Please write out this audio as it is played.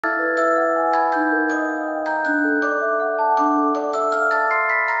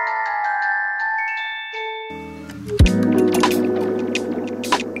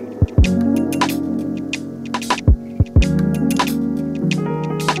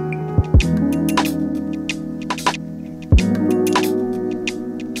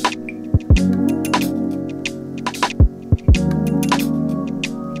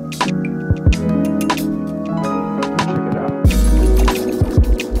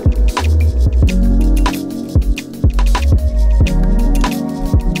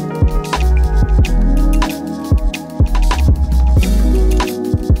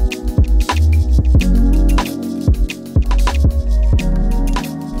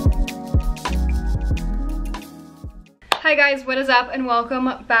Hi guys, what is up and welcome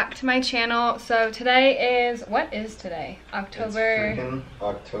back to my channel. So today is, what is today? October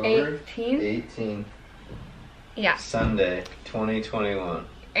 18th? Yeah. Sunday, 2021.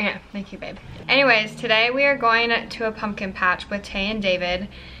 Yeah, thank you, babe. Anyways, today we are going to a pumpkin patch with Tay and David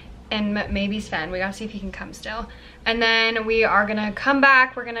and maybe Sven. We gotta see if he can come still. And then we are gonna come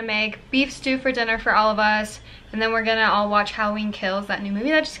back. We're gonna make beef stew for dinner for all of us. And then we're gonna all watch Halloween Kills, that new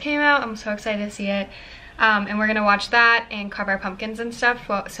movie that just came out. I'm so excited to see it. And we're gonna watch that and carve our pumpkins and stuff.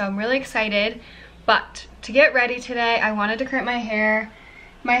 So I'm really excited. But to get ready today, I wanted to curl my hair.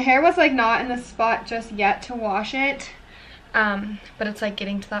 My hair was like not in the spot just yet to wash it. But it's like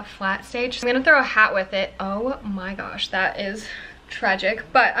getting to that flat stage. I'm gonna throw a hat with it. Oh my gosh, that is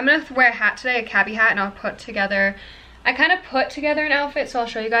tragic. But I'm gonna wear a hat today, a cabbie hat, and I'll put together, I kind of put together an outfit, so I'll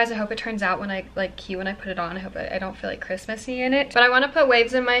show you guys. I hope it turns out when I cute when I put it on. I hope I don't feel like Christmassy in it. But I want to put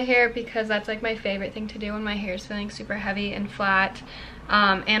waves in my hair because that's like my favorite thing to do when my hair is feeling super heavy and flat.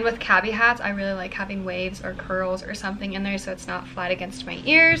 And with cabbie hats, I really like having waves or curls or something in there so it's not flat against my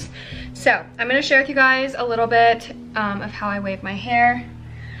ears. So I'm going to share with you guys a little bit of how I wave my hair.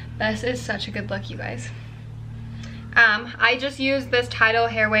 This is such a good look, you guys. I just used this Tidal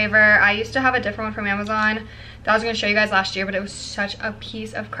hair waver. I used to have a different one from Amazon that I was going to show you guys last year, but it was such a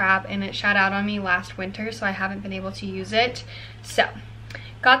piece of crap and it shot out on me last winter, so I haven't been able to use it. So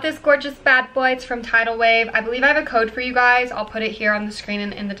got this gorgeous bad boy. It's from Tidal Wave. I believe I have a code for you guys. I'll put it here on the screen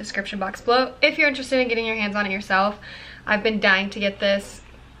and in the description box below if you're interested in getting your hands on it yourself. I've been dying to get this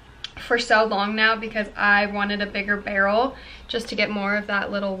for so long now because I wanted a bigger barrel just to get more of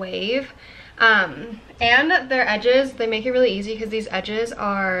that little wave. And their edges, they make it really easy because these edges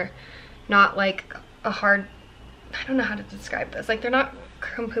are not like a hard, I don't know how to describe this, like they're not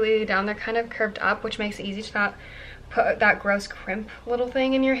completely down, they're kind of curved up, which makes it easy to not put that gross crimp little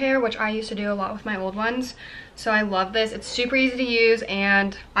thing in your hair, which I used to do a lot with my old ones. So I love this. It's super easy to use,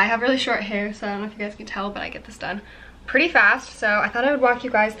 and I have really short hair, so I don't know if you guys can tell, but I get this done pretty fast. So I thought I would walk you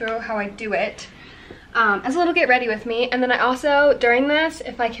guys through how I do it as a little get ready with me. And then I also, during this,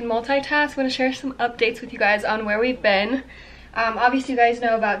 if I can multitask, I'm going to share some updates with you guys on where we've been. Obviously you guys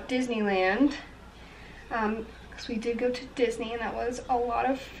know about Disneyland, because we did go to Disney and that was a lot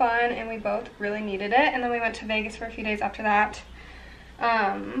of fun and we both really needed it. And then we went to Vegas for a few days after that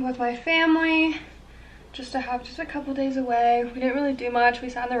with my family, just to have just a couple days away. We didn't really do much. We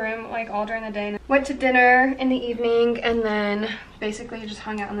sat in the room like all during the day and went to dinner in the evening, and then basically just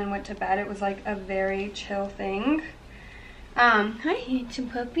hung out and then went to bed. It was like a very chill thing. Hi handsome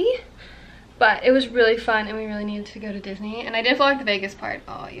puppy. But it was really fun and we really needed to go to Disney, and I did vlog the Vegas part.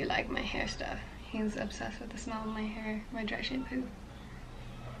 Oh, you like my hair stuff. He's obsessed with the smell of my hair, my dry shampoo.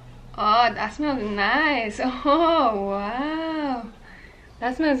 Oh, that smells nice. Oh wow,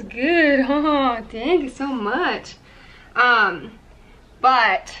 that smells good. Oh, thank you so much.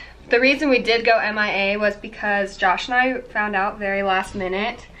 But the reason we did go MIA was because Josh and I found out very last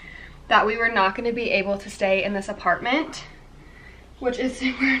minute that we were not going to be able to stay in this apartment, which is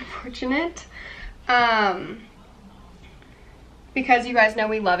super unfortunate. Because you guys know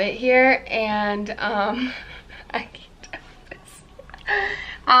we love it here, and I can't do this.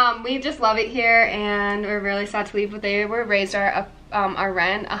 We just love it here and we're really sad to leave, but they were raised our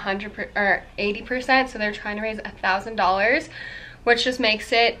rent 80%, so they're trying to raise $1,000, which just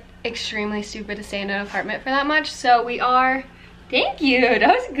makes it extremely stupid to stay in an apartment for that much. So we are, thank you,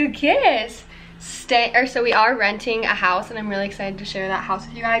 that was a good kiss. So we are renting a house, and I'm really excited to share that house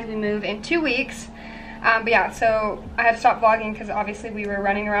with you guys. We move in 2 weeks. But yeah, so I had to stop vlogging because obviously we were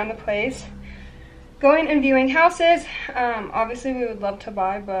running around the place going and viewing houses. Obviously we would love to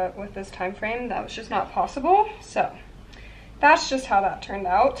buy, but with this time frame that was just not possible. So that's just how that turned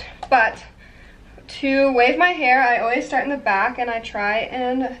out. But to wave my hair, I always start in the back and I try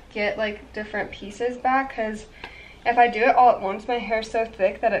and get like different pieces back, because if I do it all at once, my hair is so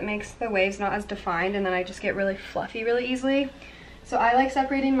thick that it makes the waves not as defined, and then I just get really fluffy really easily. So I like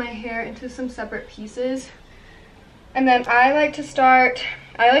separating my hair into some separate pieces. And then I like to start,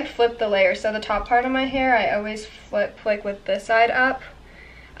 I like flip the layer. So the top part of my hair, I always flip like with this side up.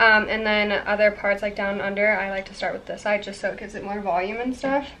 And then other parts like down and under, I like to start with this side just so it gives it more volume and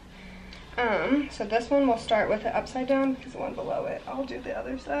stuff. So this one we'll start with it upside down because the one below it, I'll do the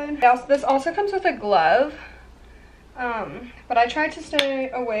other side. This also comes with a glove. But I try to stay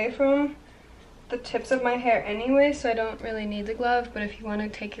away from the tips of my hair anyway, so I don't really need the glove. But if you want to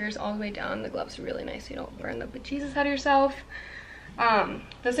take yours all the way down, the glove's really nice so you don't burn the bejesus out of yourself.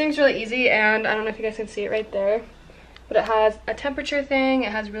 This thing's really easy, and I don't know if you guys can see it right there, but it has a temperature thing.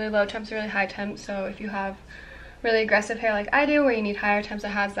 It has really low temps, really high temps, so if you have really aggressive hair like I do, where you need higher temps, it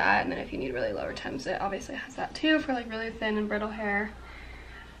has that. And then if you need really lower temps, it obviously has that too for like really thin and brittle hair.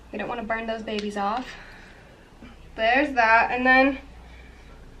 We don't want to burn those babies off. There's that. And then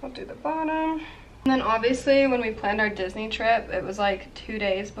I'll do the bottom. And then obviously when we planned our Disney trip, it was like 2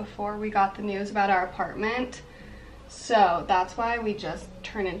 days before we got the news about our apartment. So that's why we just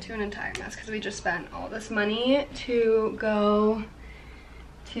turned into an entire mess, because we just spent all this money to go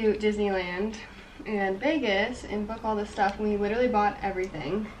to Disneyland and Vegas and book all this stuff. And we literally bought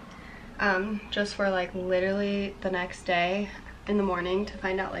everything just for like literally the next day in the morning to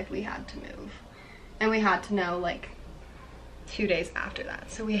find out like we had to move. And we had to know like 2 days after that.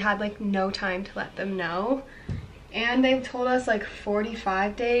 So we had like no time to let them know. And they told us like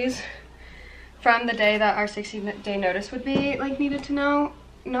 45 days from the day that our 60-day notice would be like needed to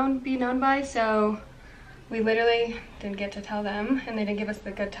be known by. So we literally didn't get to tell them, and they didn't give us the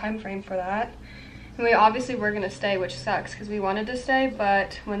good time frame for that. And we obviously were gonna stay, which sucks because we wanted to stay,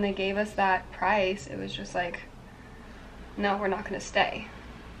 but when they gave us that price, it was just like, no, we're not gonna stay.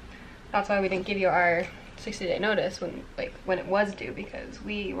 That's why we didn't give you our 60-day notice when it was due, because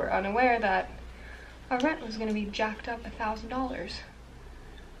we were unaware that our rent was gonna be jacked up $1,000.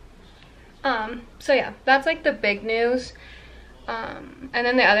 So yeah, that's like the big news. And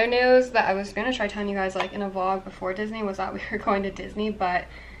then the other news that I was gonna try telling you guys like in a vlog before Disney was that we were going to Disney, but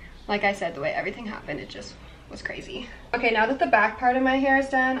like I said, the way everything happened, it just was crazy. Okay, now that the back part of my hair is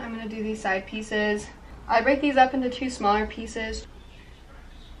done, I'm gonna do these side pieces. I break these up into 2 smaller pieces.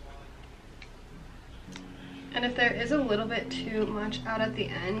 And if there is a little bit too much out at the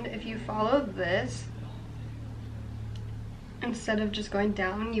end, if you follow this, instead of just going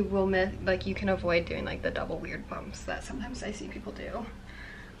down, you will miss, like you can avoid doing like the double weird bumps that sometimes I see people do.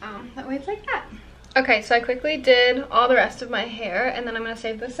 That way it's like that. Okay, so I quickly did all the rest of my hair, and then I'm gonna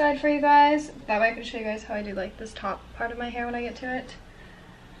save this side for you guys. That way I can show you guys how I do like this top part of my hair when I get to it.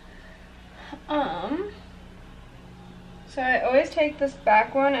 So I always take this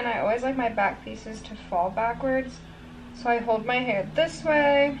back one, and I always like my back pieces to fall backwards. So I hold my hair this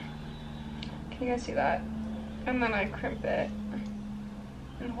way. Can you guys see that? And then I crimp it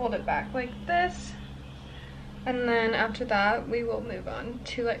and hold it back like this. And then after that, we will move on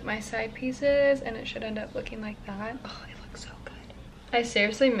to like my side pieces, and it should end up looking like that. Oh, it looks so good. I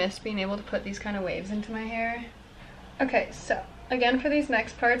seriously miss being able to put these kind of waves into my hair. Okay, so again, for these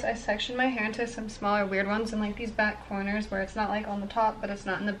next parts, I section my hair into some smaller weird ones in like these back corners where it's not like on the top, but it's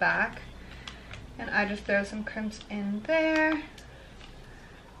not in the back. And I just throw some crimps in there.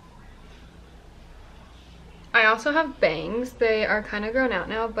 I also have bangs. They are kind of grown out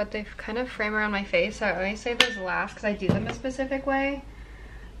now, but they kind of frame around my face, so I always save those last because I do them a specific way,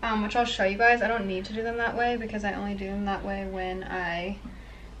 which I'll show you guys. I don't need to do them that way because I only do them that way when I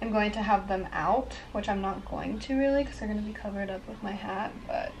am going to have them out, which I'm not going to really because they're going to be covered up with my hat,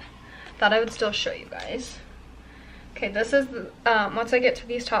 but thought I would still show you guys. Okay, this is the, once I get to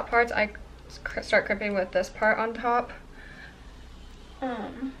these top parts, I start crimping with this part on top.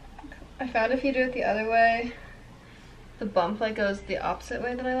 I found if you do it the other way, the bump like goes the opposite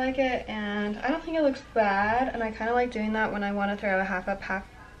way that I like it, and I don't think it looks bad, and I kind of like doing that when I want to throw a half up, half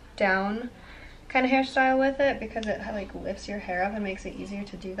down kind of hairstyle with it, because it like lifts your hair up and makes it easier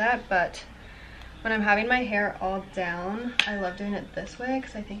to do that. But when I'm having my hair all down, I love doing it this way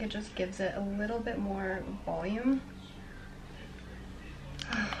because I think it just gives it a little bit more volume.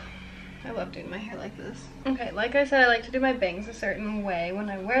 I love doing my hair like this. Okay, like I said, I like to do my bangs a certain way when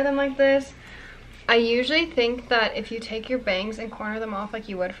I wear them like this. I usually think that if you take your bangs and corner them off like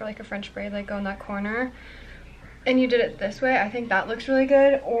you would for like a French braid, like go in that corner, and you did it this way, I think that looks really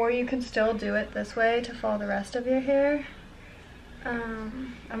good. Or you can still do it this way to follow the rest of your hair.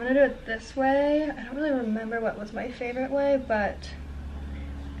 I'm gonna do it this way. I don't really remember what was my favorite way, but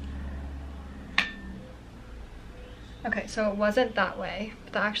okay, so it wasn't that way,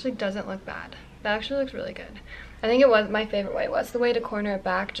 but that actually doesn't look bad. That actually looks really good. I think it was my favorite way, was the way to corner it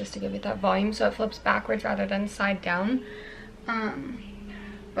back just to give it that volume so it flips backwards rather than side down.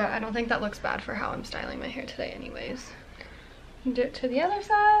 But I don't think that looks bad for how I'm styling my hair today anyways. Do it to the other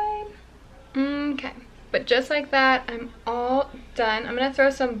side. Okay, but just like that, I'm all done. I'm gonna throw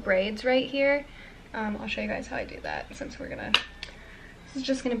some braids right here. I'll show you guys how I do that since this is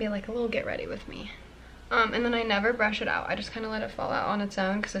just gonna be like a little get ready with me. And then I never brush it out. I just kind of let it fall out on its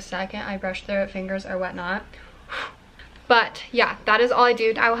own because the second I brush through it, fingers or whatnot. But yeah, that is all I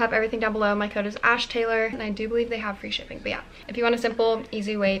do. I will have everything down below. My code is Ash Taylor, and I do believe they have free shipping. But yeah, if you want a simple,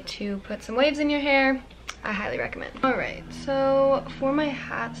 easy way to put some waves in your hair, I highly recommend. All right, so for my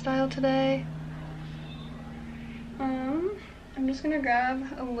hat style today, I'm I'm just gonna grab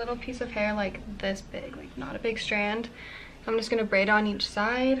a little piece of hair like this big, like not a big strand. I'm just gonna braid on each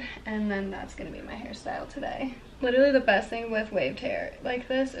side, and then that's gonna be my hairstyle today. Literally the best thing with waved hair like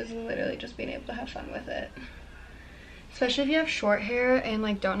this is literally just being able to have fun with it. Especially if you have short hair and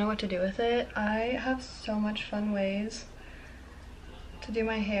like don't know what to do with it. I have so much fun ways to do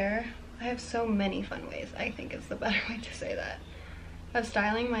my hair. I have so many fun ways, I think is the better way to say that, of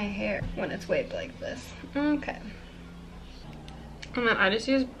styling my hair when it's waved like this. Okay. And then I just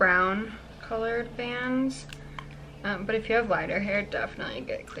use brown colored bands. But if you have lighter hair, definitely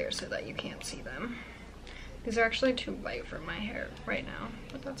get clear so that you can't see them. These are actually too light for my hair right now,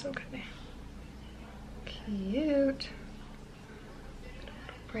 but that's okay. Cute.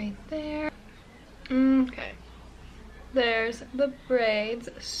 Right there. Okay. There's the braids.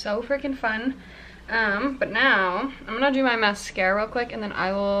 So freaking fun. But now I'm gonna do my mascara real quick, and then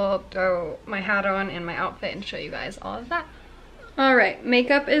I will throw my hat on and my outfit and show you guys all of that. All right,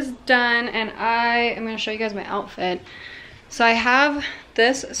 makeup is done, and I am gonna show you guys my outfit. So I have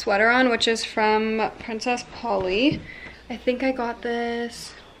this sweater on, which is from Princess Polly. I think I got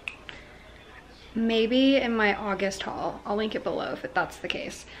this maybe in my August haul. I'll link it below if that's the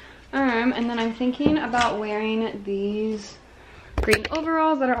case. And then I'm thinking about wearing these green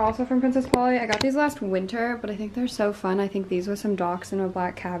overalls that are also from Princess Polly. I got these last winter, but I think they're so fun. I think these with some docks and a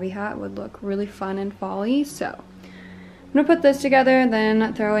black cabbie hat would look really fun and fall-y, so I'm gonna put this together,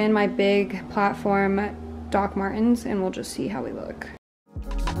 then throw in my big platform Doc Martens, and we'll just see how we look.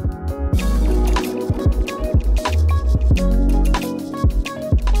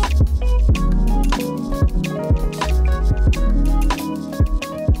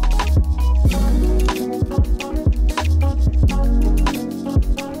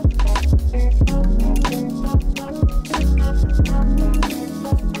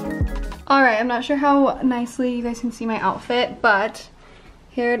 Alright, I'm not sure how nicely you guys can see my outfit, but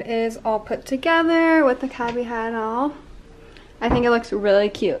here it is all put together with the cabbie hat and all. I think it looks really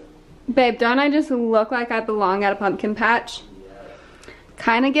cute. Babe, don't I just look like I belong at a pumpkin patch?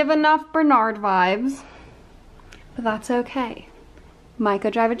 Kind of give enough Bernard vibes, but that's okay. Might go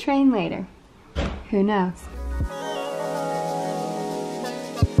drive a train later. Who knows?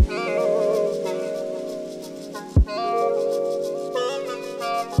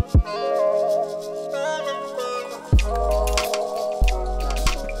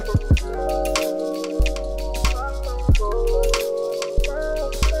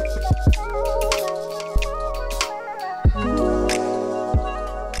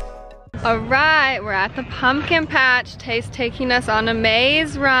 Alright, we're at the pumpkin patch. Tay's taking us on a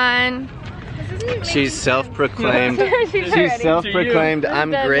maze run. She's self-proclaimed. She's self-proclaimed.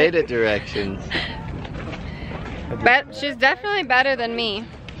 I'm great at directions. But she's definitely better than me.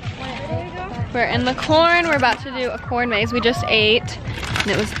 We're in the corn. We're about to do a corn maze. We just ate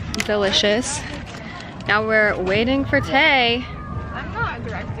and it was delicious. Now we're waiting for Tay. I'm not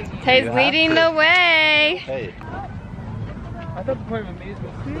directing you. Tay's leading the way. Hey. I thought the point of a maze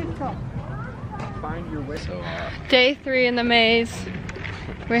was find your way. So, Day 3 in the maze.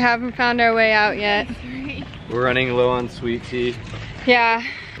 We haven't found our way out yet. we're running low on sweet tea. Yeah.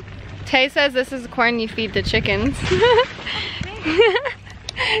 Tay says this is the corn you feed the chickens.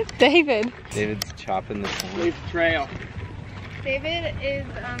 David. David's chopping the corn. Leaf trail. David is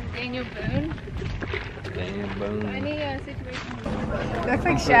Daniel Boone. Daniel Boone. Any situation. It looks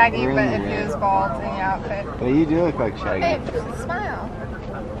like Shaggy, but if he was bald in the outfit. But you do look like Shaggy. Babe, smile.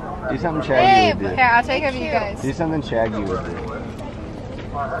 Do something Shaggy Babe, would do. here, I'll take it of you guys. Do something Shaggy would do.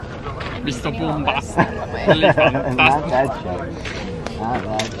 Mr. Bombast. Not that Shaggy. Not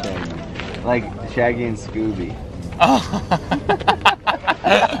that Shaggy. Like Shaggy and Scooby. Oh,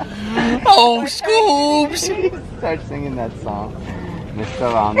 oh Scoobs! Start singing that song.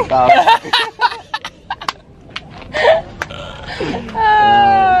 Mr. Bombast.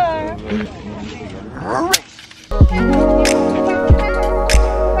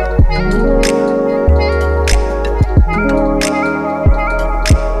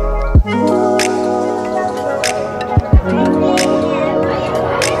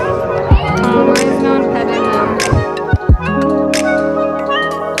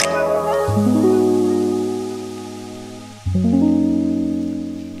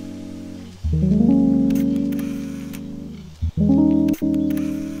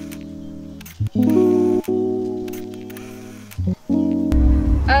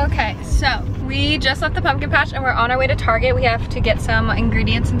 Okay, so we just left the pumpkin patch and we're on our way to Target. We have to get some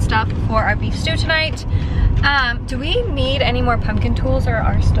ingredients and stuff for our beef stew tonight. Do we need any more pumpkin tools, or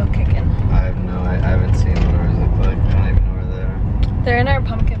are still kicking? I haven't seen what ours look like. I don't even know where they are. They're in our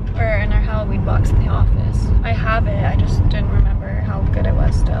pumpkin, for in our Halloween box in the office. I have it, I just didn't remember how good it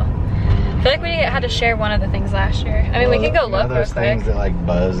was still. I feel like we had to share one of the things last year. I mean, we can go look real those things quick. that like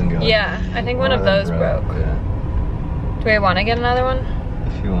buzz and go. Yeah, I think one of those broke. Yeah. Do we want to get another one?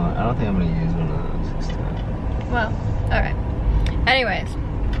 If you want. I don't think I'm gonna use one of those this time. Well, alright. Anyways,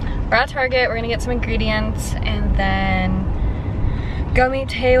 we're at Target, we're gonna get some ingredients and then go meet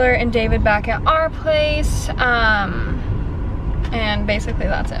Taylor and David back at our place. And basically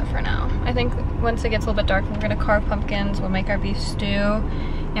that's it for now. I think once it gets a little bit dark, we're gonna carve pumpkins, we'll make our beef stew,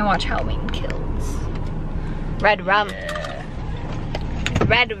 and watch Halloween Kills. Red rum. Yeah.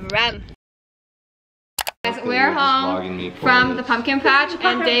 Red rum. Guys, we're home from the pumpkin patch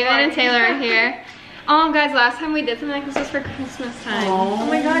and David and Taylor are here. Oh guys, last time we did something like this was for Christmas time. Oh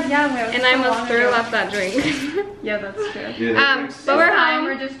my god, yeah. And I almost threw up that drink. Yeah, that's true. But we're home.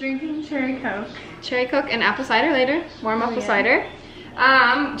 We're just drinking cherry coke. Cherry coke and apple cider later. Warm apple cider.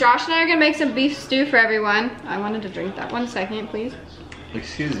 Josh and I are gonna make some beef stew for everyone. I wanted to drink that. 1 second, please.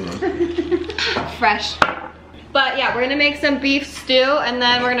 Excuse me. Fresh. But yeah, we're gonna make some beef stew and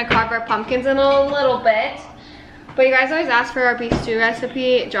then we're gonna carve our pumpkins in a little bit. But you guys always ask for our beef stew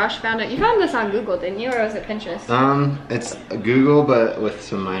recipe. Josh found it. You found this on Google, didn't you? Or was it Pinterest? It's Google, but with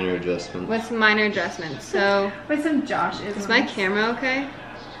some minor adjustments. With some minor adjustments. So, With some Josh is my camera okay?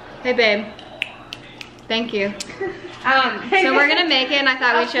 Hey babe. Thank you. So we're gonna make it and I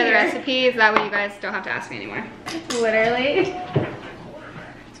thought we'd share the recipes. That way you guys don't have to ask me anymore. Literally.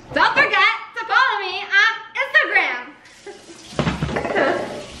 Don't forget to follow me on Instagram.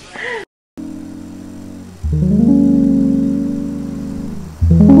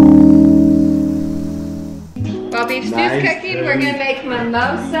 While beef stew's cooking, we're gonna make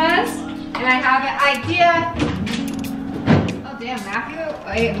mimosas. And I have an idea. Oh damn, Matthew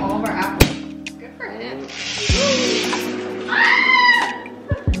ate all of our apples. Good for him.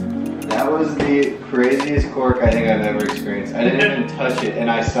 That was the craziest cork I think I've ever experienced. I didn't even touch it, and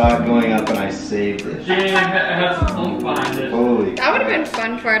I saw it going up, and I saved it. Yeah, it has some oomph behind it. Holy That would have been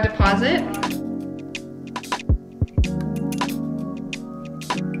fun for our deposit.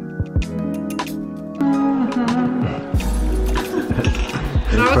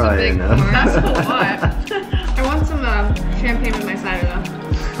 That was a big cork. That's a lot. I want some champagne with my cider though.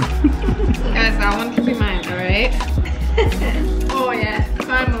 Guys, that one can be mine, alright? Oh yeah,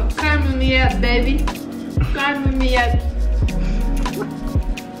 climb with me up, baby. Climb with me up.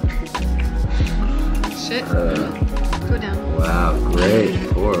 Shit. Go down. Wow, great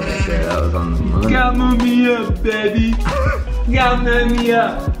pour right there. That was on the money. Come me up, baby. Come me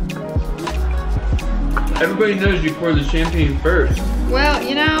up. Everybody knows you pour the champagne first. Well,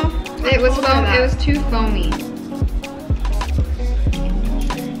 you know, it was too foamy.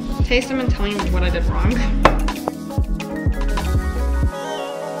 Taste them and tell me what I did wrong.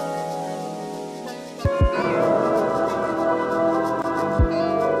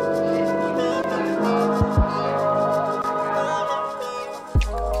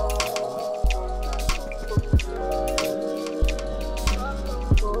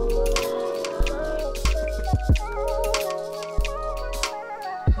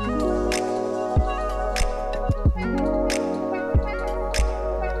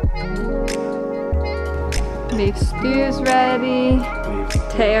 Beef stew's ready.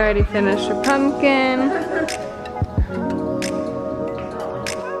 Tay already finished her pumpkin.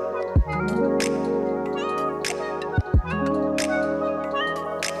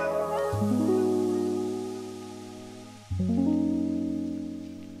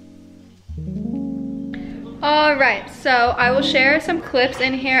 Alright, so I will share some clips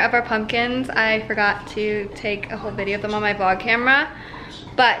in here of our pumpkins. I forgot to take a whole video of them on my vlog camera.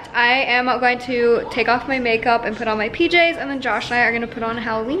 But I am going to take off my makeup and put on my PJs, and then Josh and I are gonna put on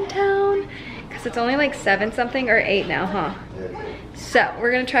Halloween Town because it's only like 7 something or 8 now, huh? So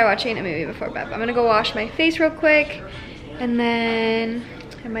we're gonna try watching a movie before bed. I'm gonna go wash my face real quick and then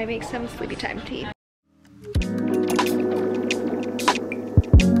I might make some sleepy time tea.